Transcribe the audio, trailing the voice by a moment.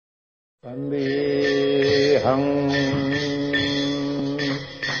Vandeham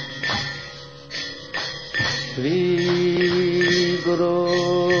Sri Guru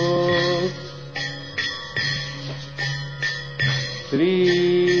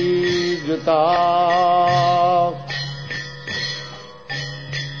Sri Juta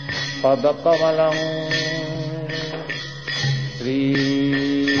Padakamalam Sri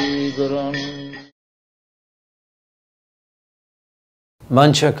Gurun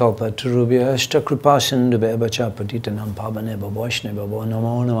Mancha kalpa turubhya ashta kripasindubhya bacha patitanam pavanebha vaishnavabho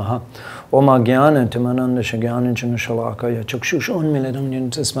namo namaha Oma jnana timananda shagyanan chanashalakaya chakshushoन्मीलितं येन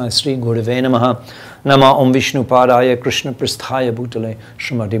तस्मै श्री गुरवे नमः Nama Om Vishnu Padaya Krishna Pristhaya Bhutale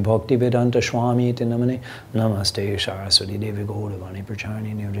Srimati Bhakti Vedanta Swami Iti Namane Namaste Saraswati Devi Gauravani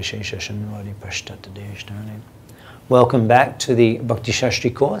Pracharni Nirvishesha Shanvadi Pashtata Deshtani. Welcome back to the Bhakti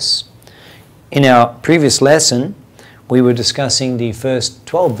Shastri course. In our previous lesson, we were discussing the first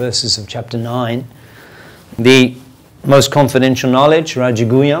 12 verses of chapter 9, the most confidential knowledge,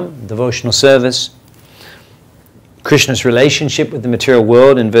 Rajaguyam, devotional service, Krishna's relationship with the material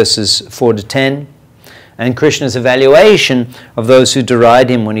world in verses 4 to 10, and Krishna's evaluation of those who deride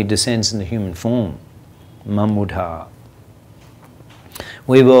him when he descends in the human form, Mamudha.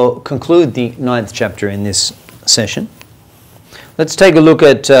 We will conclude the 9th chapter in this session. Let's take a look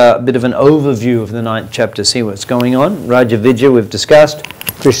at a bit of an overview of the 9th chapter, see what's going on. Raja Vidya we've discussed,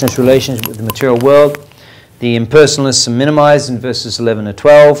 Krishna's relationship with the material world. The impersonalists are minimized in verses 11 to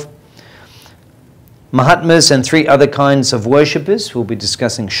 12. Mahatmas and 3 other kinds of worshippers we'll be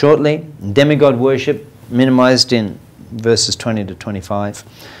discussing shortly. Demigod worship minimized in verses 20 to 25.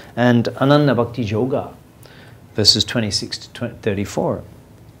 And Ananda Bhakti Yoga, verses 26 to 34.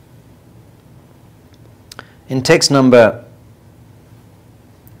 In text number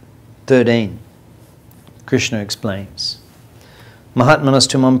 13, Krishna explains,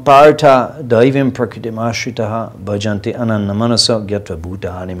 Mahatmanastumam partha daivim prakritim ashritaha bhajanti ananna manasa gyatva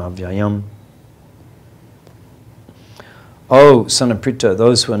bhutahanim avyayam. O son of Pritha,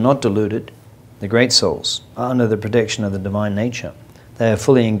 those who are not deluded, the great souls, are under the protection of the divine nature. They are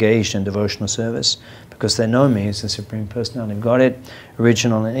fully engaged in devotional service because they know me as the Supreme Personality of Godhead,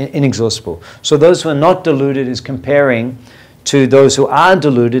 original and inexhaustible. So those who are not deluded is comparing to those who are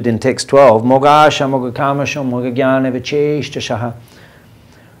deluded in text 12. Mogasha, mogakamasha, mogagyana vicheshtashaha,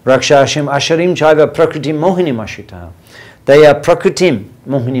 rakshashim asharim chaiva prakritim mohinim ashritaha. They are prakritim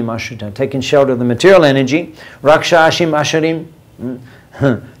mohinim ashritaha, taking shelter of the material energy. Rakshashim asharim,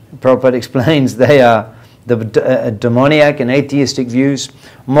 Prabhupada explains, they are the demoniac and atheistic views.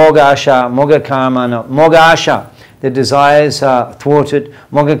 Mogasha, mogakarmana, mogasha, their desires are thwarted.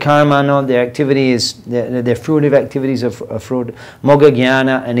 Mogakarmana, their activity is, their fruitive activities are fraud.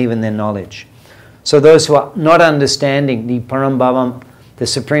 Mogagyana, and even their knowledge. So those who are not understanding the Parambhavam, the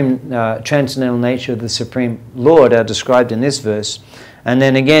supreme transcendental nature of the Supreme Lord, are described in this verse. And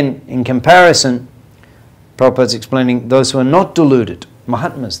then again, in comparison, Prabhupada's explaining those who are not deluded,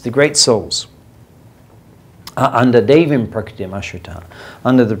 Mahatmas, the great souls, are under Devim Prakritim Ashritaha,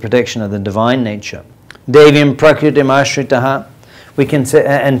 under the protection of the divine nature. Devim Prakritim Ashritaha, we can say,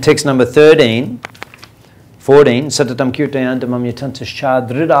 and text number 14, Satatam Kirtayantam Mam Yatantascha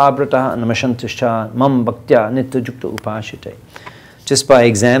Drida Abrataha Namashantascha Mam Bhaktya Nityajukta Upashite. Just by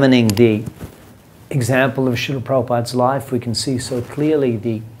examining the example of Srila Prabhupada's life, we can see so clearly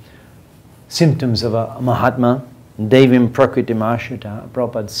the symptoms of a Mahatma. Devim Prakritim Ashrita.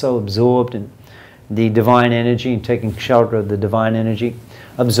 Prabhupada's so absorbed in the divine energy and taking shelter of the divine energy,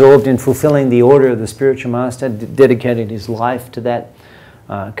 absorbed in fulfilling the order of the spiritual master, dedicated his life to that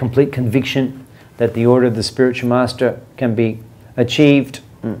complete conviction that the order of the spiritual master can be achieved,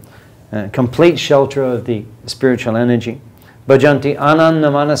 complete shelter of the spiritual energy. Bhajanti ananda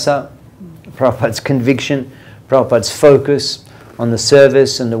manasa, Prabhupada's conviction, Prabhupada's focus on the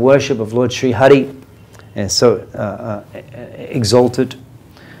service and the worship of Lord Sri Hari, and so exalted.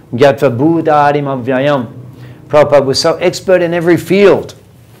 Gyatva bhudarim avyayam. Prabhupada was so expert in every field.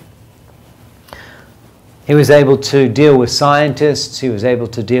 He was able to deal with scientists, he was able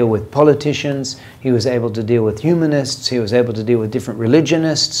to deal with politicians, he was able to deal with humanists, he was able to deal with different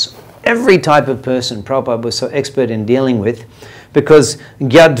religionists. Every type of person Prabhupada was so expert in dealing with, because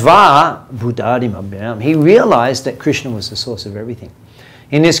gyadva bhudarim avyayam, he realized that Krishna was the source of everything.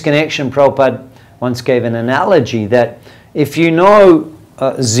 In this connection, Prabhupada once gave an analogy that if you know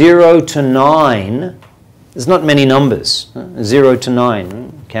 0 to 9, there's not many numbers, 0 to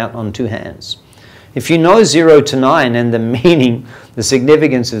 9, count on 2 hands. If you know 0 to 9 and the meaning, the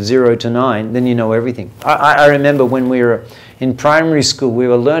significance of 0 to 9, then you know everything. I remember when we were in primary school, we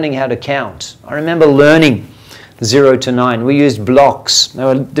were learning how to count. I remember learning 0 to 9. We used blocks. There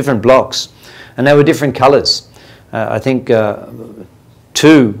were different blocks, and they were different colors. I think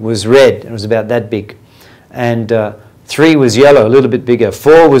 2 was red, it was about that big, and 3 was yellow, a little bit bigger.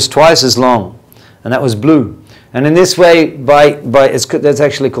 4 was twice as long, and that was blue. And in this way, that's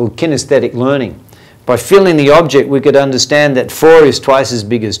actually called kinesthetic learning. By feeling the object, we could understand that 4 is twice as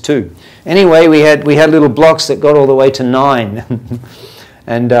big as 2. Anyway, we had little blocks that got all the way to 9.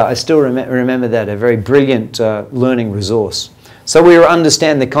 And I still remember that, a very brilliant learning resource. So we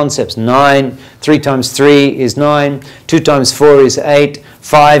understand the concepts. 9, 3 times 3 is 9, 2 times 4 is 8,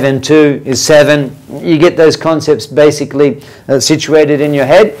 5 and 2 is 7. You get those concepts basically situated in your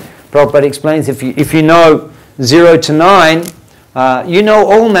head. Prabhupada explains if you know 0 to 9, you know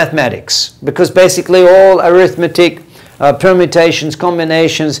all mathematics, because basically all arithmetic, permutations,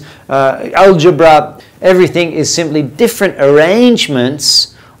 combinations, algebra, everything is simply different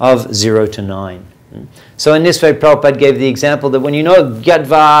arrangements of 0 to 9. So in this way, Prabhupada gave the example that when you know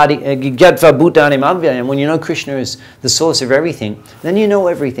Gyatva Bhutani Avyayam, when you know Krishna is the source of everything, then you know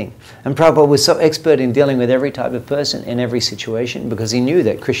everything. And Prabhupada was so expert in dealing with every type of person in every situation, because he knew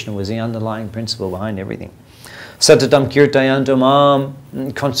that Krishna was the underlying principle behind everything. Satatam Kirtayanto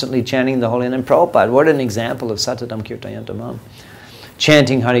Mam, constantly chanting the holy name. Prabhupada, what an example of Satatam Kirtayanto Mam.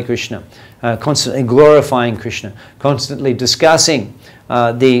 Chanting Hare Krishna, constantly glorifying Krishna, constantly discussing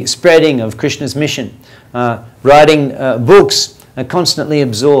the spreading of Krishna's mission, writing books, constantly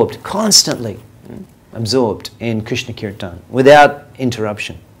absorbed in Krishna Kirtan, without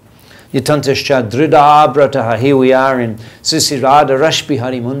interruption. Yatantascha Dhrida Brataha, here we are in Susirada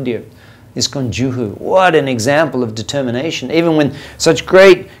Rashbihari Mundir. ISKCON Juhu, what an example of determination. Even when such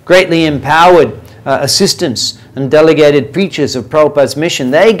greatly empowered assistants and delegated preachers of Prabhupada's mission,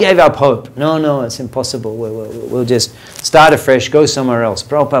 they gave up hope. No, it's impossible. We'll just start afresh, go somewhere else.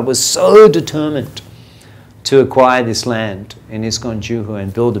 Prabhupada was so determined to acquire this land in ISKCON Juhu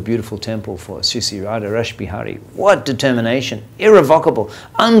and build a beautiful temple for Sri Radha Rashbihari. What determination! Irrevocable,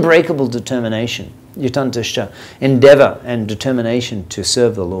 unbreakable determination. Yutantascha, endeavor and determination to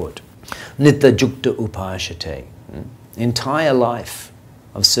serve the Lord. Nitya Jukta Upashate, entire life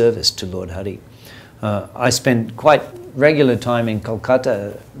of service to Lord Hari. I spend quite regular time in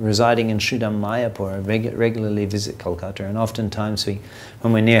Kolkata, residing in Sridham Mayapur. I regularly visit Kolkata, and oftentimes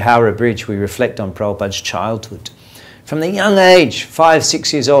when we're near Howrah Bridge, we reflect on Prabhupada's childhood. From the young age, 5,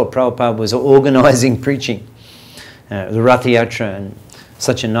 6 years old, Prabhupada was organising preaching, the Rath Yatra, and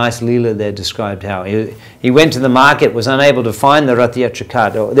such a nice leela there described how he went to the market, was unable to find the Rath Yatra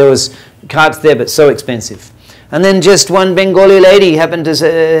cart. There was carts there, but so expensive. And then just one Bengali lady happened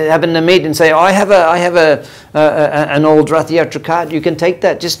to meet and say, "Oh, I have an old Rath Yatra cart. You can take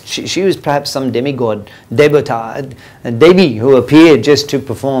that." She was perhaps some demigod, Devata, a Devi who appeared just to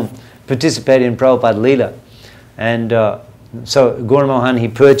participate in Prabhupada leela. And so Gaura Mohan, he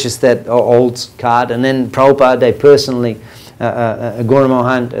purchased that old cart, and then Prabhupada, they personally, Gaura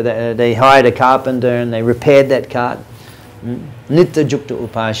Mohan, they hired a carpenter and they repaired that cart. Nitya Jukta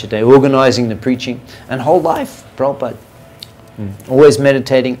Upashate, organising the preaching, and whole life, Prabhupada. Always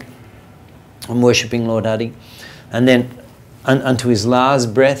meditating and worshipping Lord Hari. And then unto his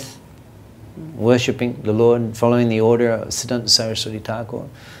last breath, worshipping the Lord, following the order of Siddhanta Saraswati Thakur.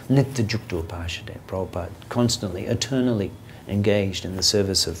 Nitya Jukta Upashate, Prabhupada, constantly, eternally engaged in the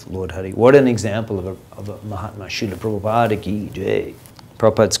service of Lord Hari. What an example of a Mahatma. Srila Prabhupada ki jai.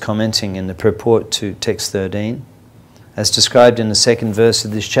 Prabhupada's commenting in the purport to text 13. As described in the second verse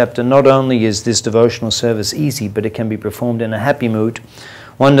of this chapter, not only is this devotional service easy, but it can be performed in a happy mood.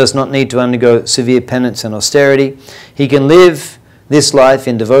 One does not need to undergo severe penance and austerity. He can live this life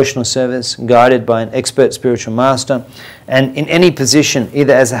in devotional service, guided by an expert spiritual master, and in any position,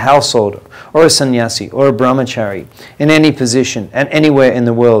 either as a householder, or a sannyasi, or a brahmachari, in any position and anywhere in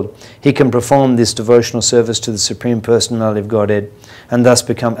the world, he can perform this devotional service to the Supreme Personality of Godhead, and thus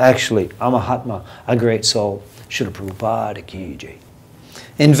become actually a Mahatma, a great soul. Srila Prabhupada ki jai.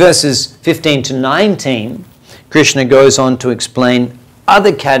 In verses 15 to 19, Krishna goes on to explain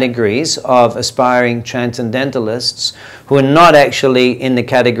other categories of aspiring transcendentalists who are not actually in the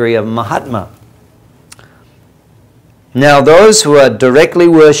category of Mahatma. Now, those who are directly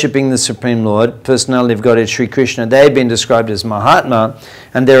worshipping the Supreme Lord, Personality of Godhead, Sri Krishna, they've been described as Mahatma,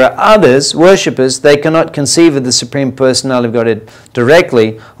 and there are others, worshippers, they cannot conceive of the Supreme Personality of Godhead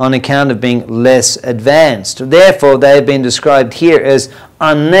directly on account of being less advanced. Therefore, they have been described here as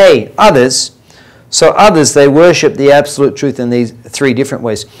Ane, others. So others, they worship the Absolute Truth in these 3 different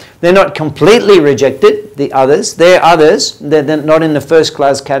ways. They're not completely rejected, the others. They're others. They're not in the first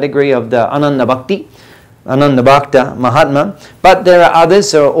class category of the Ananda Bhakti. Ananda Bhakta, Mahatma. But there are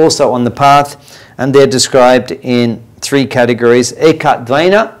others who are also on the path, and they're described in three categories.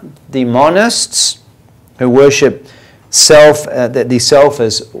 Ekadvaina, the monists who worship self, the self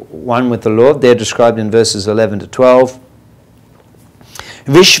as one with the Lord. They're described in verses 11 to 12.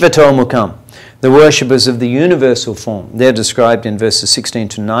 Vishvatomukam, the worshippers of the universal form. They're described in verses 16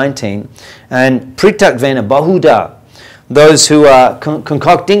 to 19. And Pritakvena Bahuda, those who are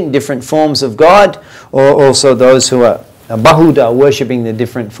concocting different forms of God, or also those who are Bahuda, worshipping the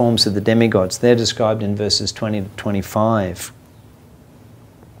different forms of the demigods. They're described in verses 20 to 25.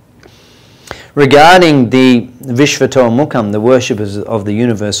 Regarding the Vishvato Mukham, the worshippers of the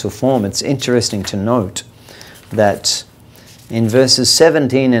universal form, it's interesting to note that in verses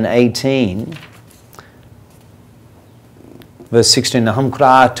 17 and 18, verse 16, Aham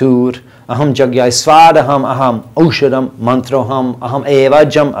Kratur, Aham Jagyai Svadaham, Aham Aushadam, Mantroham, Aham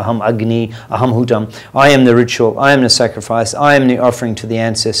Evajam, Aham Agni, Aham Hutam. I am the ritual, I am the sacrifice, I am the offering to the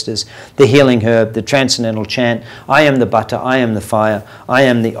ancestors, the healing herb, the transcendental chant. I am the butter, I am the fire, I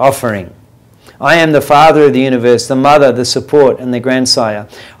am the offering. I am the father of the universe, the mother, the support, and the grandsire.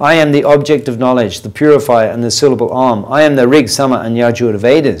 I am the object of knowledge, the purifier, and the syllable Om. I am the Rig, Sama, and Yajur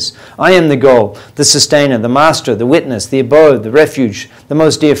Vedas. I am the goal, the sustainer, the master, the witness, the abode, the refuge, the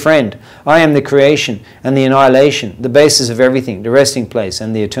most dear friend. I am the creation and the annihilation, the basis of everything, the resting place,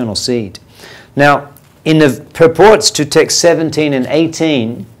 and the eternal seed. Now, in the purports to text 17 and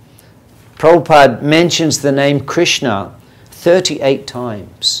 18, Prabhupada mentions the name Krishna 38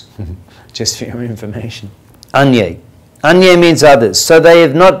 times. Just for your information. Anye. Anye means others. So they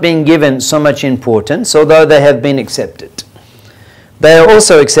have not been given so much importance, although they have been accepted. They are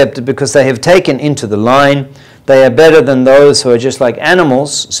also accepted because they have taken into the line. They are better than those who are just like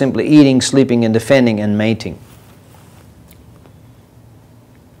animals, simply eating, sleeping, and defending and mating.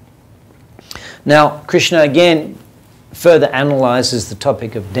 Now, Krishna again further analyzes the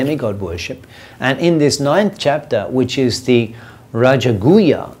topic of demigod worship. And in this 9th chapter, which is the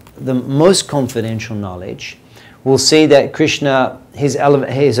Rajaguhya, the most confidential knowledge, we'll see that Krishna, his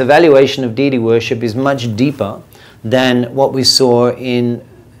evaluation of deity worship is much deeper than what we saw in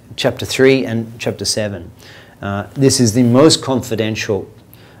chapter 3 and chapter 7. This is the most confidential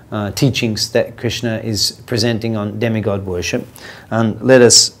teachings that Krishna is presenting on demigod worship. And let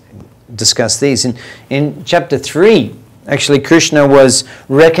us discuss these. In chapter 3, actually, Krishna was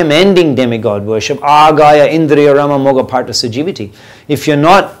recommending demigod worship. Agaya Indriya Rama Moga Parta Sajiviti. If you're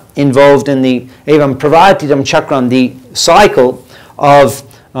not involved in the Evam Pravatitam Chakram, the cycle of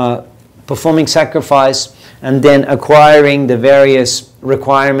performing sacrifice and then acquiring the various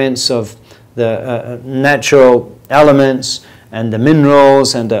requirements of the natural elements and the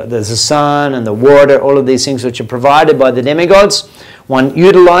minerals and the sun and the water, all of these things which are provided by the demigods, one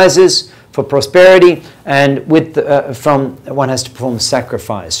utilizes for prosperity, and one has to perform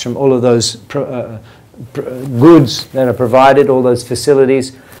sacrifice from all of those goods that are provided, all those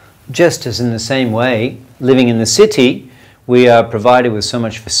facilities. Just as in the same way, living in the city, we are provided with so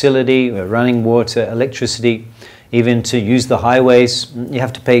much facility, we're running water, electricity, even to use the highways, you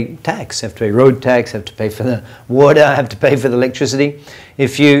have to pay tax, you have to pay road tax, you have to pay for the water, you have to pay for the electricity.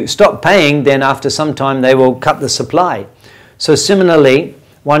 If you stop paying, then after some time they will cut the supply. So similarly,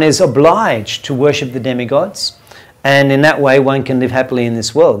 one is obliged to worship the demigods, and in that way one can live happily in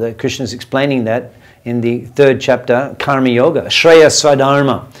this world. Krishna is explaining that in the 3rd chapter, Karma Yoga, Shreya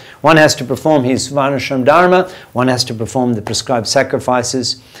Swadharma. One has to perform his Varnashram Dharma, one has to perform the prescribed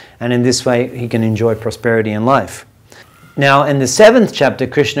sacrifices, and in this way he can enjoy prosperity in life. Now, in the 7th chapter,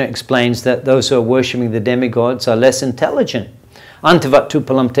 Krishna explains that those who are worshipping the demigods are less intelligent. Antavattu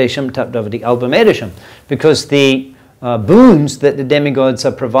palamtesham tapdavati alpamedasham. Because the boons that the demigods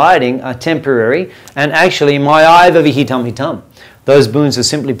are providing are temporary, and actually mayaiva vihitam hitam. Those boons are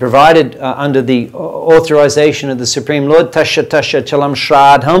simply provided under the authorization of the Supreme Lord. Tasya tasya chalam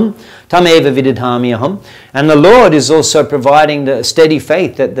shradham tameva vididhamyaham. And the Lord is also providing the steady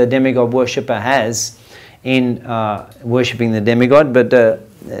faith that the demigod worshipper has in worshipping the demigod. But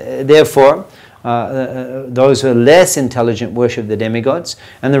therefore, those who are less intelligent worship the demigods,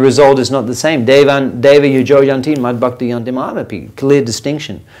 and the result is not the same. Deva yujo yanti mad bhakti yanti mamapi. Clear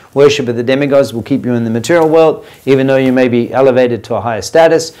distinction. Worship of the demigods will keep you in the material world, even though you may be elevated to a higher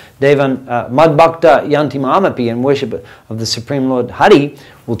status. Devan mad bhakta yanti mamapi, and worship of the Supreme Lord Hari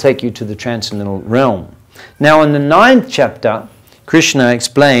will take you to the transcendental realm. Now, in the 9th chapter, Krishna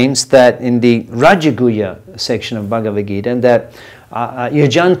explains that in the Rajaguhya section of Bhagavad Gita that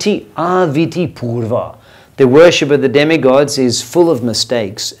yajanti aviti purva. The worship of the demigods is full of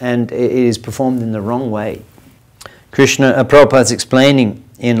mistakes and it is performed in the wrong way. Prabhupada is explaining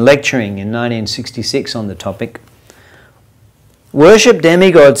in lecturing in 1966 on the topic. Worship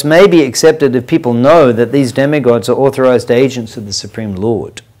demigods may be accepted if people know that these demigods are authorized agents of the Supreme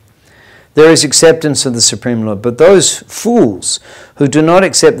Lord. There is acceptance of the Supreme Lord, but those fools who do not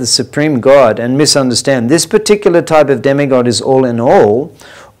accept the Supreme God and misunderstand this particular type of demigod is all in all,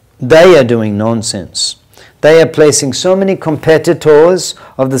 they are doing nonsense. They are placing so many competitors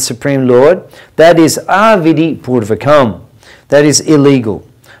of the Supreme Lord. That is avidi purvakam. That is illegal.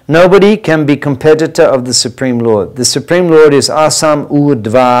 Nobody can be competitor of the Supreme Lord. The Supreme Lord is asam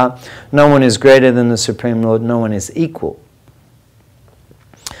urdva. No one is greater than the Supreme Lord. No one is equal.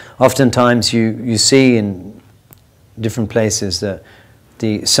 Oftentimes you see in different places the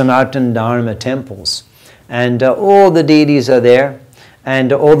Sanatana Dharma temples, and all the deities are there,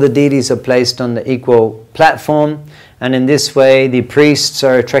 and all the deities are placed on the equal platform, and in this way the priests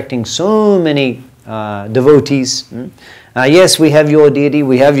are attracting so many devotees. Yes, we have your deity,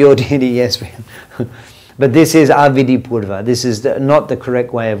 yes, we have. But this is avidi purva. This is not the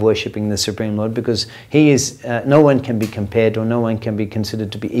correct way of worshipping the Supreme Lord, because He is, no one can be compared, or no one can be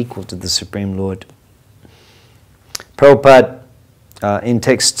considered to be equal to the Supreme Lord. Prabhupada, in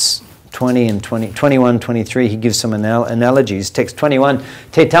texts 20 and 21, 23, he gives some analogies. Text 21,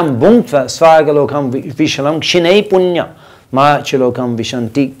 Tetam bhunktva svagalokam vishalam kshinei punya machalokam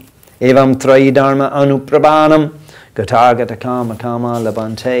vishanti evam trayi dharma anuprabhanam gatagata kama kama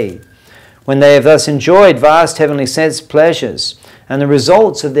labante. When they have thus enjoyed vast heavenly sense pleasures, and the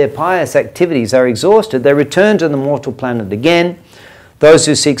results of their pious activities are exhausted, they return to the mortal planet again. Those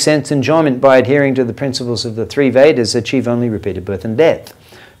who seek sense enjoyment by adhering to the principles of the three Vedas achieve only repeated birth and death.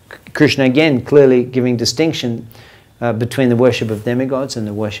 Krishna again clearly giving distinction between the worship of demigods and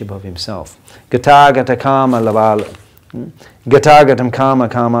the worship of himself. Gatagata kama labala. Gatagatam kama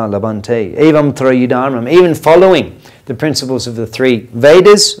kama labante. Evam trayidharmam. Even following the principles of the three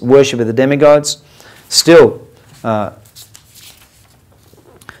Vedas, worship of the demigods, still they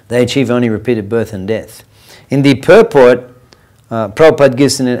achieve only repeated birth and death. In the purport, Prabhupada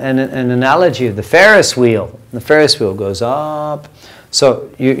gives an analogy of the Ferris wheel. The Ferris wheel goes up. So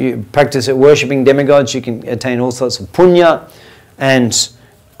you practice at worshipping demigods, you can attain all sorts of punya, and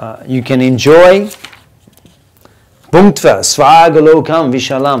you can enjoy bhunktva svagalokam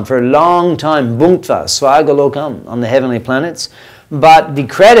vishalam for a long time, bhunktva svagalokam on the heavenly planets. But the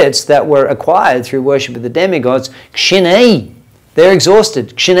credits that were acquired through worship of the demigods, kshinei, they're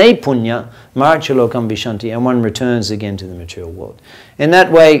exhausted. Kshinei punya marchalokam vishanti, and one returns again to the material world. In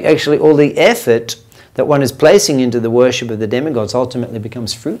that way, actually all the effort that one is placing into the worship of the demigods ultimately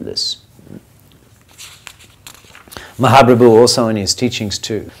becomes fruitless. Mahaprabhu also in his teachings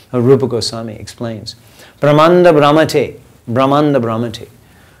too, Rupa Goswami explains, Brahmanda Brahmate.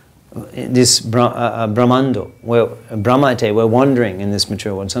 This Brahmando, Brahmate, we're wandering in this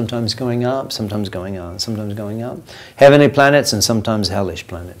material world, sometimes going up, sometimes going up, sometimes going up. Heavenly planets and sometimes hellish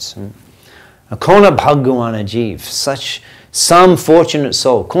planets. Kona Bhagavana Jeev, some fortunate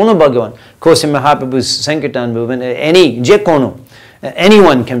soul. Kona Bhagavan. Of course, in Mahaprabhu's Sankirtan movement,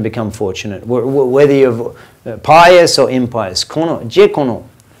 anyone can become fortunate, whether you're pious or impious. Kono, Jekono,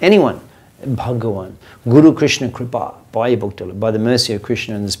 anyone. Bhagavan. Guru Krishna Kripa, by the mercy of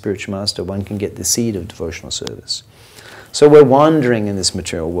Krishna and the spiritual master, one can get the seed of devotional service. So we're wandering in this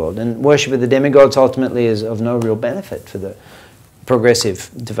material world, and worship of the demigods ultimately is of no real benefit for the progressive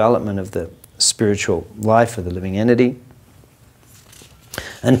development of the spiritual life of the living entity.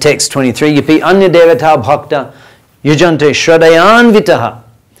 And text 23, Yipi Anya Devata Bhakta Yujante Shraddhayan Vitaha.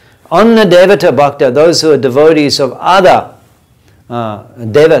 Anya Devata Bhakta, those who are devotees of other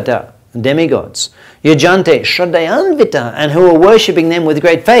Devata, demigods. Yujante Shraddhayan Vitaha, and who are worshipping them with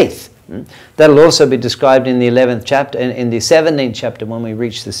great faith. That'll also be described in the 11th chapter, in the 17th chapter when we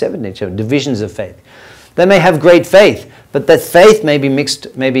reach the 17th chapter, divisions of faith. They may have great faith, but that faith may be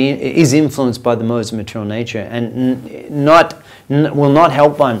mixed, maybe is influenced by the modes of material nature, and will not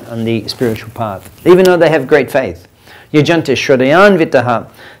help one on the spiritual path, even though they have great faith. Yajante Shraddhayan Vitaha,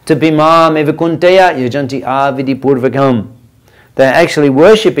 to bimam evakunteya yajanti avidi purvakam. They're actually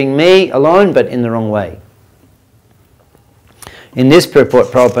worshipping me alone, but in the wrong way. In this purport,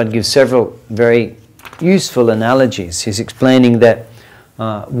 Prabhupada gives several very useful analogies. He's explaining that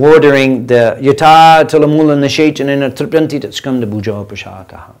watering the yata talamula nashetanena tripyanti tatskanda bhuja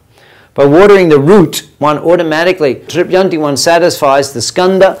upashakaha. By watering the root, one automatically, tripyanti, one satisfies the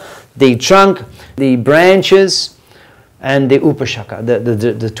skanda, the trunk, the branches, and the upashaka,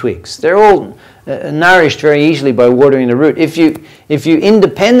 the twigs. They're all nourished very easily by watering the root. If you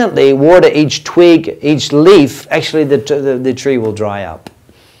independently water each twig, each leaf, actually the tree will dry up.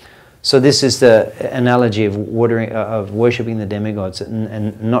 So this is the analogy of worshipping the demigods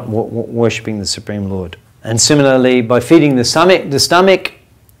and not worshipping the Supreme Lord. And similarly, by feeding the stomach,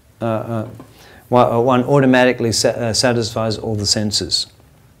 one automatically satisfies all the senses.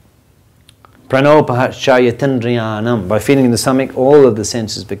 Pranopahachayatandriyanam. By feeding the stomach, all of the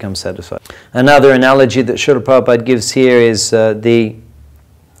senses become satisfied. Another analogy that Srila Prabhupada gives here is the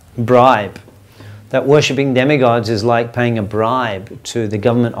bribe. That worshipping demigods is like paying a bribe to the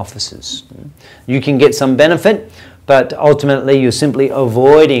government officers. You can get some benefit, but ultimately you're simply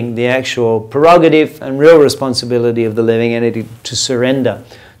avoiding the actual prerogative and real responsibility of the living entity to surrender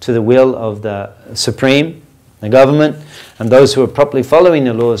to the will of the Supreme, the government, and those who are properly following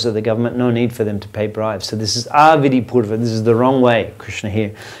the laws of the government. No need for them to pay bribes. So this is avidi purva, this is the wrong way. Krishna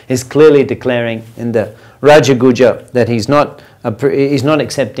here is clearly declaring in the Rajaguja that he's not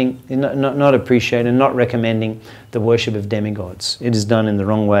accepting, not appreciating, not recommending the worship of demigods. It is done in the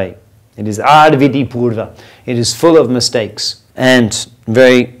wrong way. It is advidi purva. It is full of mistakes. And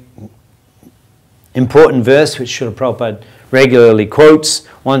very important verse which Srila Prabhupada regularly quotes,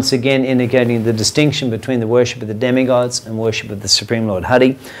 once again indicating the distinction between the worship of the demigods and worship of the Supreme Lord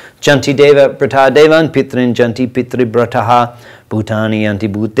Hari. Janti deva brata devan pitrin janti pitri brataha bhutani yanti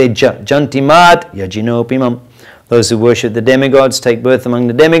bhuteja janti mat yajinopimam. Those who worship the demigods take birth among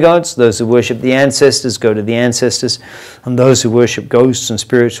the demigods. Those who worship the ancestors go to the ancestors. And those who worship ghosts and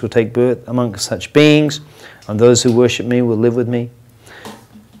spirits will take birth among such beings. And those who worship me will live with me.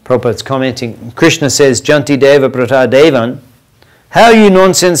 Prabhupada's commenting, Krishna says, Janti deva prata devan. How you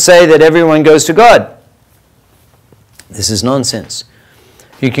nonsense say that everyone goes to God? This is nonsense.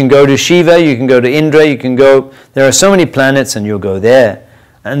 You can go to Shiva, you can go to Indra, you can go, there are so many planets and you'll go there.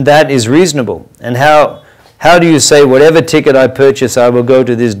 And that is reasonable. And how do you say, whatever ticket I purchase, I will go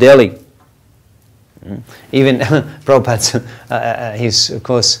to this Delhi? Even Prabhupada, he's of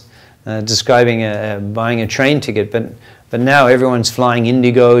course describing buying a train ticket, but now everyone's flying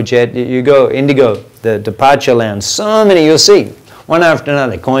Indigo, jet. You go Indigo, the departure lounge, so many you'll see, one after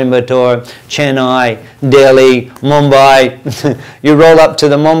another, Coimbatore, Chennai, Delhi, Mumbai. You roll up to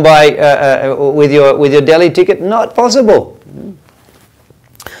the Mumbai with your Delhi ticket, not possible.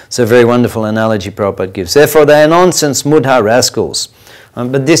 It's a very wonderful analogy Prabhupada gives. Therefore, they are nonsense mudha rascals.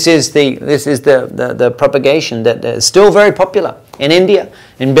 But this is the propagation that is still very popular in India,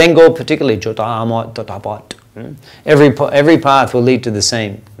 in Bengal particularly. Every path will lead to the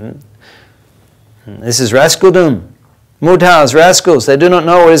same. This is rascaldom. Mudhas, rascals, they do not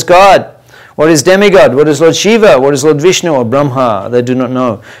know what is God, what is demigod, what is Lord Shiva, what is Lord Vishnu or Brahma. They do not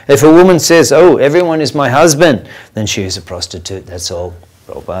know. If a woman says, oh, everyone is my husband, then she is a prostitute, that's all.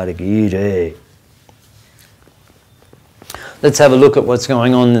 Let's have a look at what's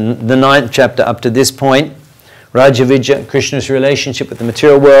going on in the 9th chapter up to this point. Rajavijja, Krishna's relationship with the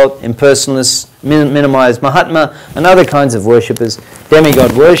material world, impersonalists, minimized Mahatma, and other kinds of worshippers.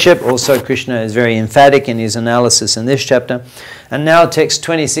 Demigod worship, also Krishna is very emphatic in his analysis in this chapter. And now texts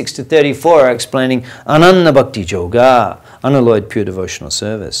 26 to 34 are explaining Ananda Bhakti Yoga, unalloyed pure devotional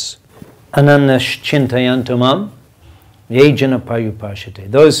service. Ananda Chintayantamam. Yejana Payupashate.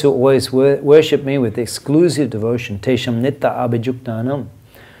 Those who always worship me with exclusive devotion, Tesham Nitta Abhijuktanam,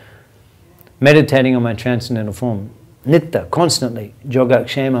 meditating on my transcendental form, Nitta, constantly,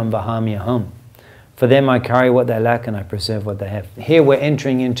 Jogakshemam Vahamyaham. For them I carry what they lack and I preserve what they have. Here we're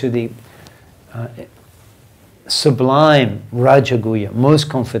entering into the sublime Rajaguya, most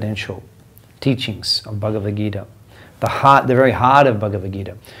confidential teachings of Bhagavad Gita, the very heart of Bhagavad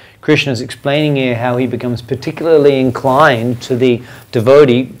Gita. Krishna is explaining here how he becomes particularly inclined to the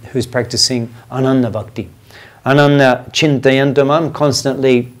devotee who's practicing Ananda Bhakti. Ananda Chintayantamam,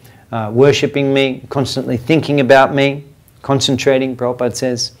 constantly worshipping me, constantly thinking about me, concentrating, Prabhupada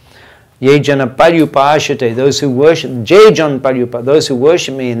says. Yejana Paryupashate, those who worship, Jejan Paryupa, those who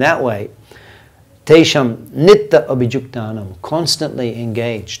worship me in that way. Tesham Nitta Abhijuktanam, constantly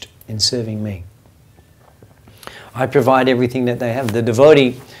engaged in serving me. I provide everything that they have. The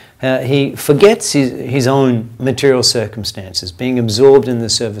devotee, he forgets his own material circumstances, being absorbed in the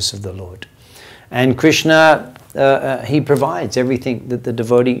service of the Lord. And Krishna, he provides everything that the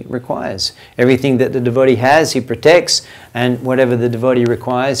devotee requires. Everything that the devotee has, he protects, and whatever the devotee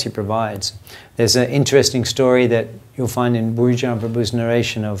requires, he provides. There's an interesting story that you'll find in Burijan Prabhu's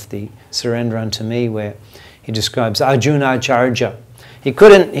narration of the Surrender Unto Me, where he describes Arjuna Acharya. He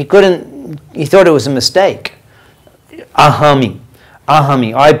thought it was a mistake. Ahami,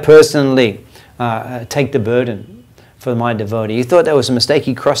 I personally take the burden for my devotee. He thought that was a mistake,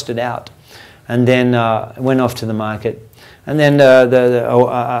 he crossed it out. And then went off to the market. And then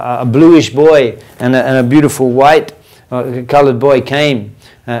a bluish boy and a beautiful white colored boy came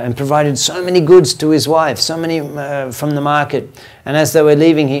and provided so many goods to his wife, so many from the market. And as they were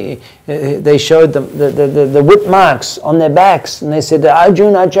leaving, they showed them the whip marks on their backs. And they said,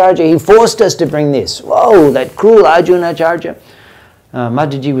 Arjuna Acharya, he forced us to bring this. Whoa, that cruel Arjuna Acharya.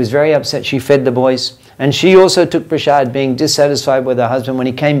 Mataji was very upset. She fed the boys. And she also took prasad, being dissatisfied with her husband. When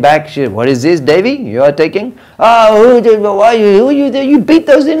he came back, she said, what is this, Devi? You are taking? Oh, who are you there? You beat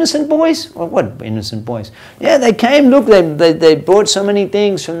those innocent boys? Well, what innocent boys? Yeah, they came. Look, they brought so many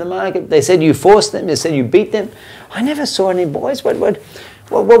things from the market. They said you forced them. They said you beat them. I never saw any boys. What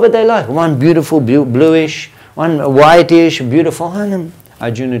were they like? One beautiful, bluish, one whitish, beautiful.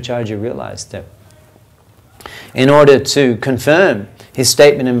 Arjuna Acharya realized that in order to confirm his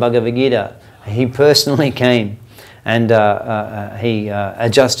statement in Bhagavad Gita, he personally came and he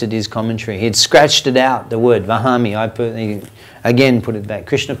adjusted his commentary. He had scratched it out, the word Vahami. He again put it back.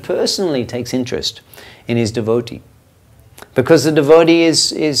 Krishna personally takes interest in his devotee, because the devotee is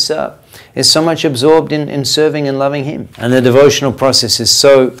so much absorbed in serving and loving him. And the devotional process is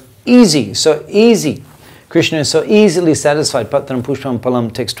so easy, so easy. Krishna is so easily satisfied. Patram Pushpam Palam,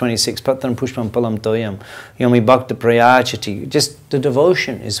 text 26. Patram Pushpam Palam Toyam. Yomi Bhakta Prayachati. Just the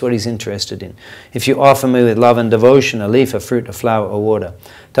devotion is what he's interested in. If you offer me with love and devotion a leaf, a fruit, a flower, or water.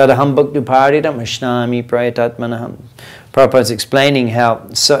 Tadaham Bhakti Paridam Ashnami Prayatatmanaham. Prabhupada's explaining how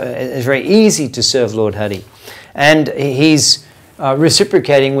it's very easy to serve Lord Hari. And he's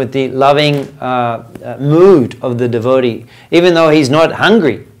reciprocating with the loving mood of the devotee. Even though he's not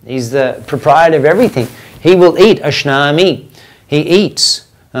hungry, he's the proprietor of everything. He will eat, ashnami. He eats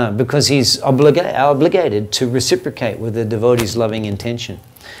because he's obligated to reciprocate with the devotee's loving intention.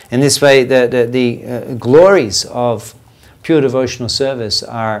 In this way, the glories of pure devotional service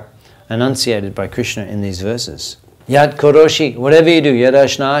are enunciated by Krishna in these verses. Yat koroshi, whatever you do, yat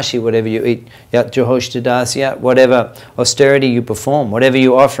ashnashi, whatever you eat, yat johoshtadas, whatever austerity you perform, whatever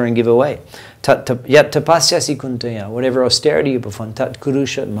you offer and give away. Yat tapasyasi kuntaya, whatever austerity you perform, tat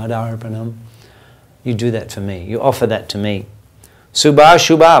kurushat madarpanam. You do that for me. You offer that to me. Subha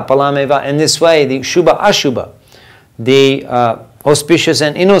Shubha Palameva. In this way, the Shubha Ashubha, the auspicious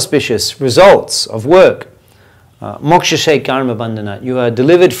and inauspicious results of work, Moksha Karma Bandhana. You are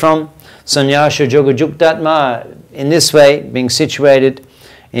delivered from Sanyasha Yoga Juktatma. In this way, being situated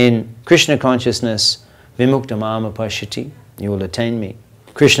in Krishna consciousness, Vimukta Mama Pashyati. You will attain me.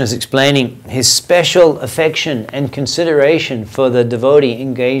 Krishna is explaining his special affection and consideration for the devotee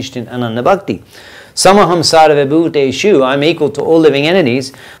engaged in Ananda Bhakti. Samaham sarva bhuteshu, I'm equal to all living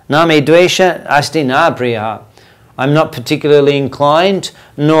entities. Name dvesha asti na priya. I'm not particularly inclined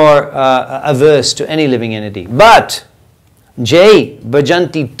nor averse to any living entity. But, jai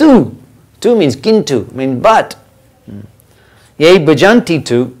bhajanti tu. Tu means kintu, means but. Ye bhajanti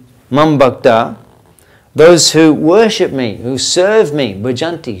tu, mam bhakta. Those who worship me, who serve me,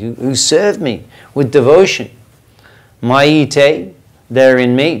 bhajanti, who serve me with devotion. Mayi te, they're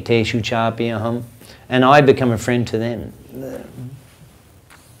in me, te shu chapi aham. And I become a friend to them.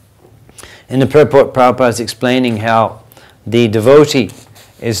 In the purport, Prabhupada is explaining how the devotee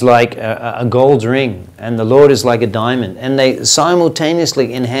is like a gold ring and the Lord is like a diamond, and they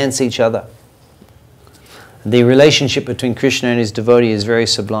simultaneously enhance each other. The relationship between Krishna and his devotee is very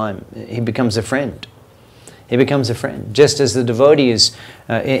sublime. He becomes a friend. He becomes a friend. Just as the devotee is,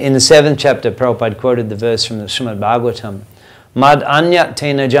 in the 7th chapter, Prabhupada quoted the verse from the Srimad Bhagavatam, Mad anyat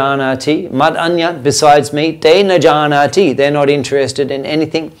te na janati. Mad anyat, besides me, te na janati. They're not interested in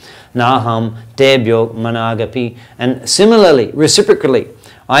anything. Naham tebyo managapi. And similarly, reciprocally,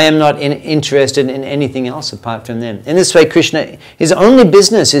 I am not interested in anything else apart from them. In this way, Krishna, his only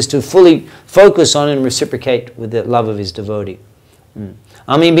business is to fully focus on and reciprocate with the love of his devotee.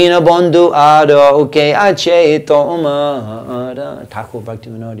 Ami bina bandhu ada uke ache to umara. Thakur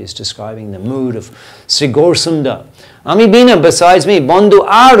Bhaktivinoda is describing the mood of Sri Gaurasundar. Ami bina, besides me, bandhu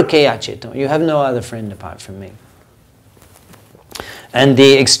ada uke ache to. You have no other friend apart from me. And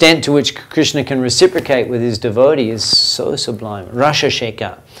the extent to which Krishna can reciprocate with his devotee is so sublime. Rasa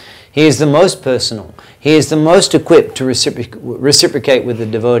Shekha. He is the most personal. He is the most equipped to reciprocate with the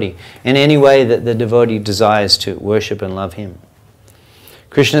devotee in any way that the devotee desires to worship and love him.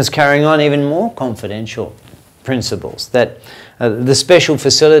 Krishna is carrying on even more confidential principles, that the special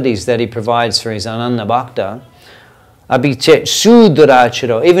facilities that he provides for his Ananda Bhakta, abhichet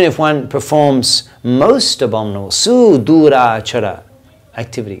sudurachara, even if one performs most abominable sudurachara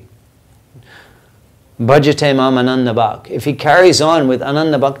activity, bhajate mam Ananda Bhak, if he carries on with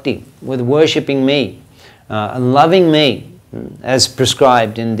Ananda Bhakti, with worshipping me, loving me, as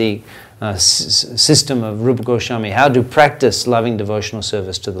prescribed in the system of Rupa Goswami, how to practice loving devotional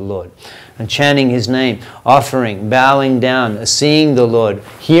service to the Lord. And chanting His name, offering, bowing down, seeing the Lord,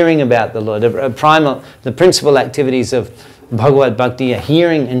 hearing about the Lord. The principal activities of Bhagavad Bhakti are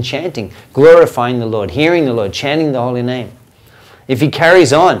hearing and chanting, glorifying the Lord, hearing the Lord, chanting the holy name. If he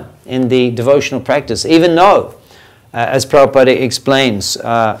carries on in the devotional practice, even though, as Prabhupada explains,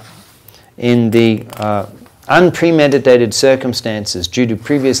 in the unpremeditated circumstances due to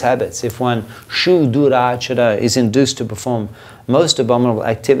previous habits, if one shudurachara is induced to perform most abominable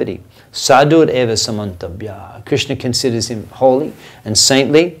activity, sadur eva samantabhya, Krishna considers him holy and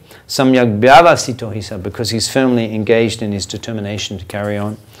saintly, samyak bhyavasito hisa, because he's firmly engaged in his determination to carry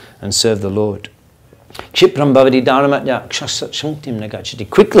on and serve the Lord. Kshipram bhavati dharamatya kshasakshanktim nagachati.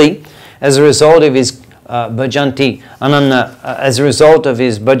 Quickly, as a result of his bhajanti ananda, as a result of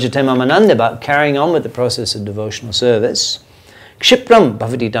his bhajatem amananda, but carrying on with the process of devotional service, kshipram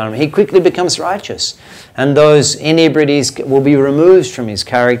bhavati dharma, he quickly becomes righteous, and those inebrities will be removed from his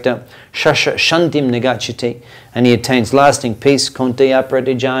character, shasha shantim nagachati, and he attains lasting peace, konteya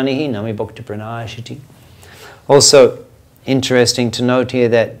pratijanihi nami bhakti pranayashati. Also interesting to note here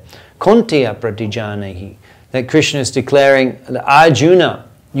that konteya pratijanihi, that Krishna is declaring, Arjuna,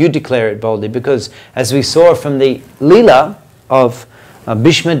 you declare it boldly, because as we saw from the Leela of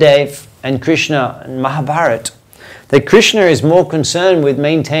Bhishma Dev and Krishna in Mahabharata, that Krishna is more concerned with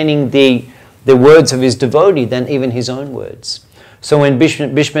maintaining the words of his devotee than even his own words. So when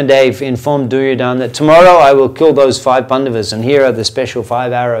Bhishma Dev informed Duryodhana that tomorrow I will kill those 5 Pandavas and here are the special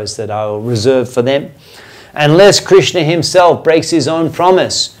 5 arrows that I will reserve for them, unless Krishna himself breaks his own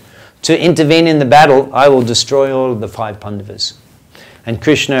promise to intervene in the battle, I will destroy all of the 5 Pandavas. And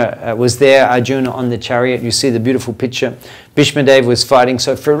Krishna was there, Arjuna on the chariot. You see the beautiful picture. Bhishma Dev was fighting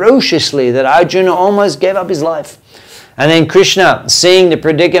so ferociously that Arjuna almost gave up his life. And then Krishna, seeing the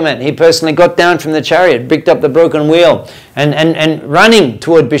predicament, he personally got down from the chariot, picked up the broken wheel, and running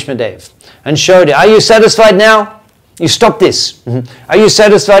toward Bhishma Dev and showed him, are you satisfied now? You stop this. Are you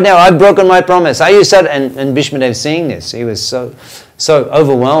satisfied now? I've broken my promise. Are you satisfied? And Bhishma Dev seeing this, he was so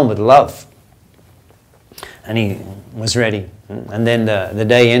overwhelmed with love. And he was ready. And then the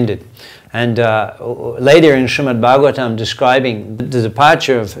day ended. And later in Srimad Bhagavatam, describing the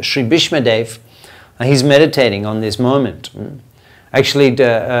departure of Sri Bhishma Dev, he's meditating on this moment. Actually,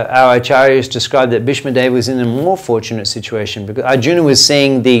 our acharyas described that Bhishma Dev was in a more fortunate situation, because Arjuna was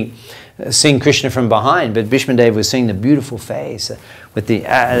seeing Krishna from behind, but Bhishma Dev was seeing the beautiful face with the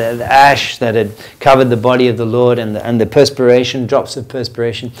ash that had covered the body of the Lord, and the perspiration, drops of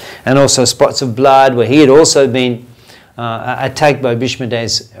perspiration, and also spots of blood where he had also been attacked by Bhishma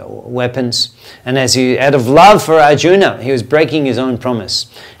Dev's weapons. And as out of love for Arjuna, he was breaking his own promise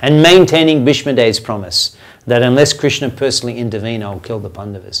and maintaining Bhishma Dev's promise that unless Krishna personally intervene, I will kill the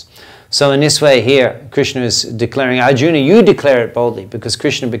Pandavas. So in this way here, Krishna is declaring, Arjuna, you declare it boldly, because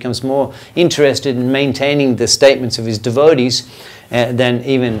Krishna becomes more interested in maintaining the statements of his devotees than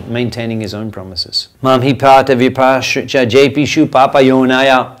even maintaining his own promises. Mam hi pata vipashcha jp papa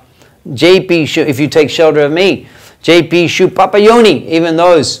yonaya. If you take shelter of me, JP Shu Papayoni, even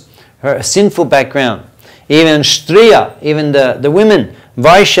those who are a sinful background, even Striya, even the women,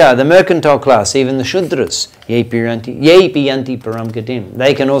 Vaishya, the mercantile class, even the Shudras, Yepi Yanti Param Gatim.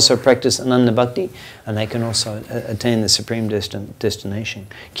 They can also practice Ananda Bhakti, and they can also attain the supreme destination.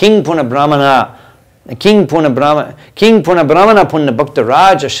 King Puna Brahmana Punna Bhakta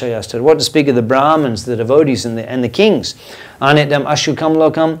Raja Shayastra. What to speak of the Brahmins, the devotees, and the kings. Anitam Ashukam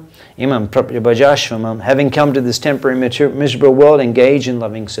Lokam. Imam Prapya Bhajashvamam, having come to this temporary miserable world, engage in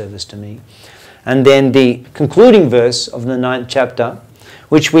loving service to me. And then the concluding verse of the 9th chapter,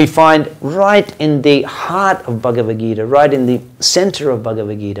 which we find right in the heart of Bhagavad Gita, right in the center of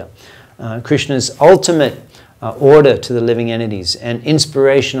Bhagavad Gita, Krishna's ultimate order to the living entities and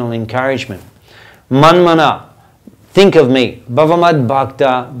inspirational encouragement. Manmana, think of me. Bhavamad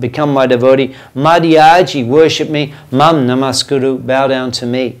Bhakta, become my devotee. Madhyaji, worship me. Mam Namaskuru, bow down to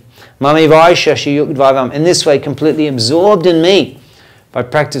me. Mami Vaishya Shiyukdvavam, in this way completely absorbed in me by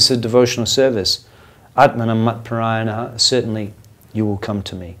practice of devotional service. Atmanam Matparayana, certainly you will come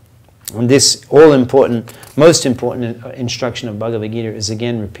to me. And this all-important, most important instruction of Bhagavad Gita is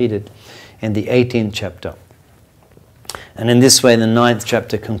again repeated in the 18th chapter. And in this way the 9th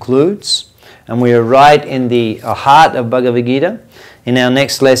chapter concludes, and we are right in the heart of Bhagavad Gita. In our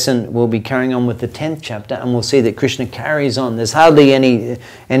next lesson, we'll be carrying on with the 10th chapter, and we'll see that Krishna carries on. There's hardly any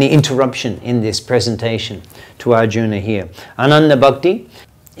interruption in this presentation to Arjuna here. Ananda Bhakti.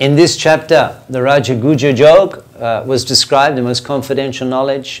 In this chapter, the Raja Guja Jog was described, the most confidential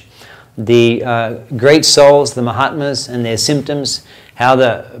knowledge. the great souls, the Mahatmas, and their symptoms, how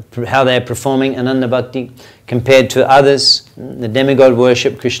they're performing Ananda Bhakti compared to others. The demigod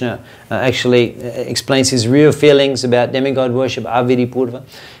worship, Krishna actually explains his real feelings about demigod worship, Avidipurva.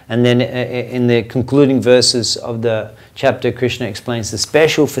 And then in the concluding verses of the chapter, Krishna explains the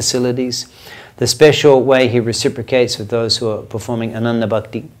special facilities, the special way he reciprocates with those who are performing Ananda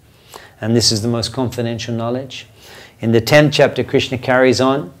Bhakti. And this is the most confidential knowledge. In the 10th chapter, Krishna carries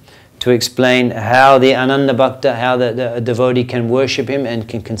on to explain how the Ananda Bhakta, how the devotee can worship him and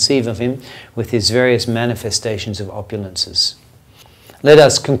can conceive of him with his various manifestations of opulences. Let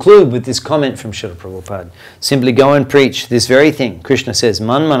us conclude with this comment from Srila Prabhupada. Simply go and preach this very thing. Krishna says,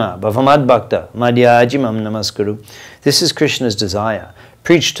 Manmana bhavamad bhakta madhyaji mam namaskuru. This is Krishna's desire.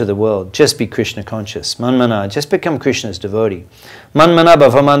 Preach to the world. Just be Krishna conscious. Manmana, just become Krishna's devotee. Manmana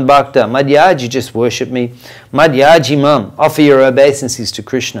bhavamad bhakta madhyaji, just worship me. Madhyaji mam, offer your obeisances to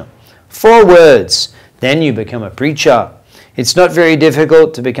Krishna. 4 words, then you become a preacher. It's not very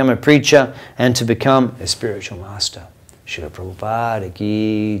difficult to become a preacher and to become a spiritual master. Srila Prabhupada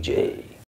ki jai.